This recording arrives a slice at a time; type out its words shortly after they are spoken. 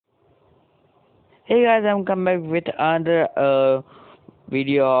Hey guys, I'm come back with another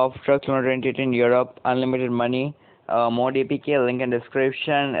video of truck loan rented in Europe, unlimited money, mod APK, link in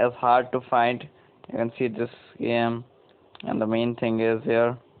description. It's hard to find. You can see this game, and the main thing is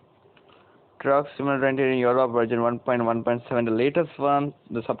here. Truck simulator rented in Europe version 1.1.7, the latest one,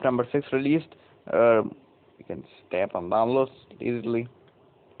 the September 6th released. You can tap on downloads easily.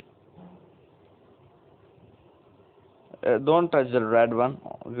 Don't touch the red one,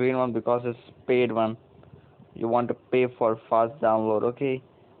 green one, because it's paid one. You want to pay for fast download, okay?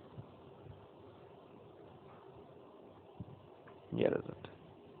 Here is it.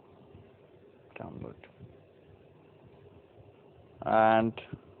 Download. And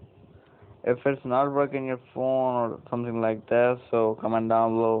if it's not working your phone or something like that, so comment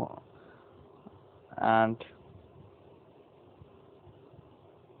down below. And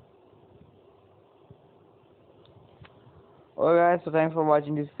okay guys, so thanks for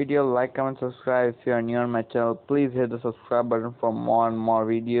watching this video. Like, comment, subscribe if you are new on my channel. Please hit the subscribe button for more and more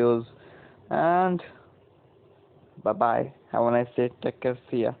videos. And bye bye, have a nice day, take care,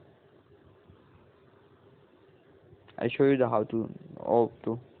 see ya. I show you the how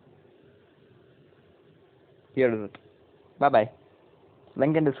to here is it. Bye bye,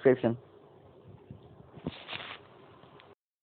 link in description.